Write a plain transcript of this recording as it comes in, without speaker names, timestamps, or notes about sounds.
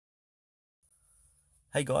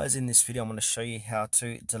Hey guys, in this video I'm going to show you how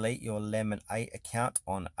to delete your Lemon8 account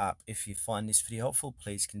on app. If you find this video helpful,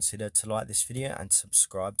 please consider to like this video and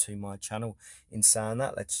subscribe to my channel. In saying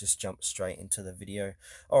that, let's just jump straight into the video.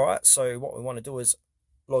 Alright, so what we want to do is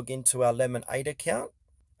log into our Lemon8 account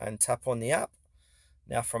and tap on the app.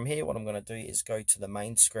 Now from here, what I'm going to do is go to the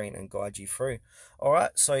main screen and guide you through.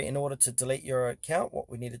 Alright, so in order to delete your account, what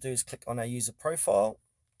we need to do is click on our user profile,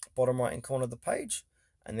 bottom right hand corner of the page,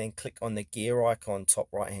 and then click on the gear icon, top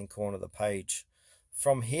right hand corner of the page.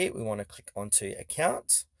 From here, we want to click onto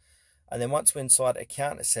account. And then once we're inside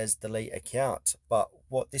account, it says delete account. But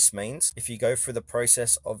what this means, if you go through the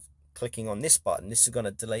process of clicking on this button, this is going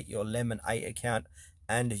to delete your Lemon8 account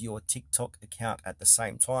and your TikTok account at the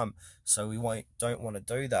same time. So we don't want to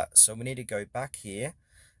do that. So we need to go back here,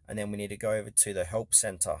 and then we need to go over to the help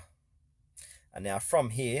center. And now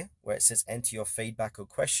from here, where it says enter your feedback or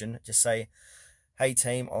question, just say, hey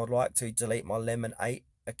team, I would like to delete my Lemon8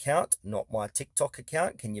 account, not my TikTok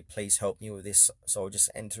account. Can you please help me with this? So I'll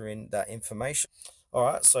just enter in that information. All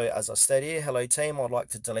right, so as I said here, hello team, I'd like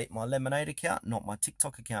to delete my Lemon8 account, not my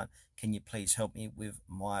TikTok account. Can you please help me with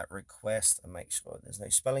my request and make sure there's no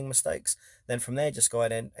spelling mistakes? Then from there, just go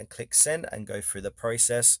ahead and click send and go through the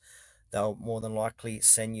process. They'll more than likely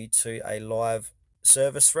send you to a live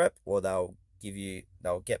service rep, or they'll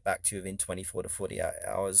get back to you within 24 to 48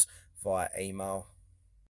 hours via email.